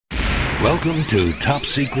Welcome to Top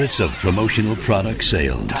Secrets of Promotional Product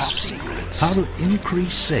Sales. Top Secrets. How to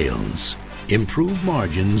increase sales, improve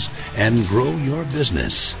margins, and grow your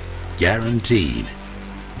business. Guaranteed.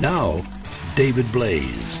 Now, David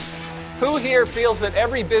Blaze. Who here feels that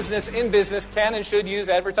every business in business can and should use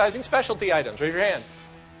advertising specialty items? Raise your hand.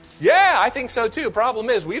 Yeah, I think so too.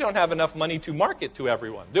 Problem is, we don't have enough money to market to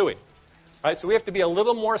everyone, do we? Right? So we have to be a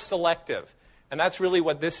little more selective. And that's really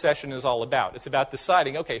what this session is all about. It's about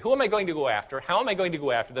deciding, okay, who am I going to go after? How am I going to go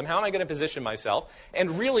after them? How am I going to position myself?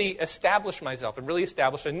 And really establish myself and really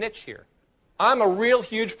establish a niche here. I'm a real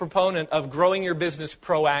huge proponent of growing your business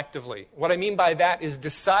proactively. What I mean by that is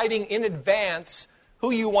deciding in advance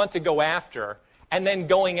who you want to go after and then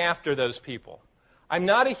going after those people. I'm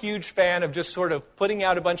not a huge fan of just sort of putting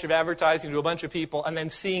out a bunch of advertising to a bunch of people and then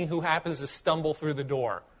seeing who happens to stumble through the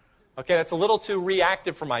door. Okay, that's a little too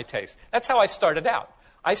reactive for my taste. That's how I started out.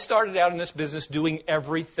 I started out in this business doing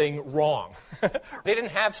everything wrong. They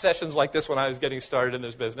didn't have sessions like this when I was getting started in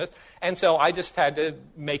this business. And so I just had to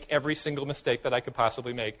make every single mistake that I could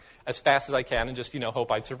possibly make as fast as I can and just, hope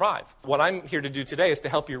I'd survive. What I'm here to do today is to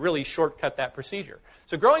help you really shortcut that procedure.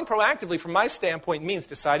 So growing proactively from my standpoint means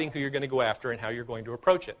deciding who you're going to go after and how you're going to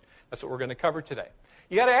approach it. That's what we're going to cover today.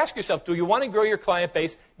 You got to ask yourself, do you want to grow your client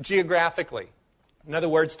base geographically? In other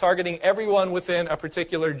words, targeting everyone within a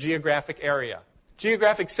particular geographic area.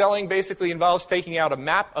 Geographic selling basically involves taking out a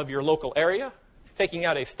map of your local area, taking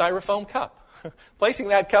out a styrofoam cup, placing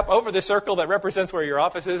that cup over the circle that represents where your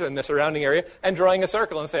office is and the surrounding area, and drawing a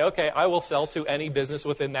circle and say, okay, I will sell to any business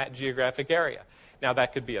within that geographic area. Now,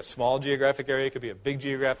 that could be a small geographic area, it could be a big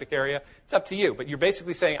geographic area. It's up to you, but you're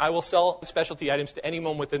basically saying, I will sell specialty items to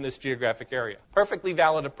anyone within this geographic area. Perfectly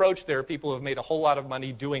valid approach. There are people who have made a whole lot of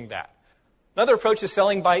money doing that. Another approach is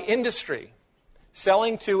selling by industry.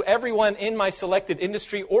 Selling to everyone in my selected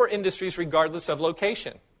industry or industries regardless of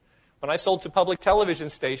location. When I sold to public television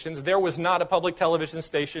stations, there was not a public television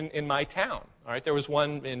station in my town. All right, there was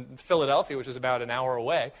one in Philadelphia, which is about an hour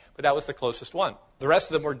away, but that was the closest one. The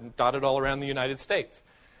rest of them were dotted all around the United States.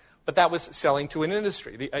 But that was selling to an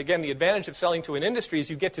industry. Again, the advantage of selling to an industry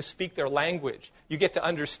is you get to speak their language. You get to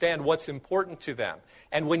understand what's important to them.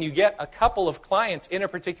 And when you get a couple of clients in a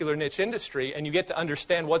particular niche industry and you get to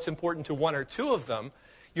understand what's important to one or two of them,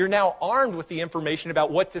 you're now armed with the information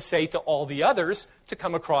about what to say to all the others to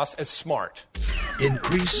come across as smart.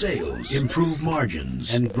 Increase sales, improve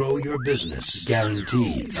margins, and grow your business.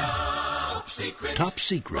 Guaranteed. Top Secrets. Top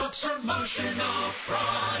Secrets. Promotional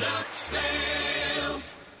Product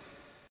Sales.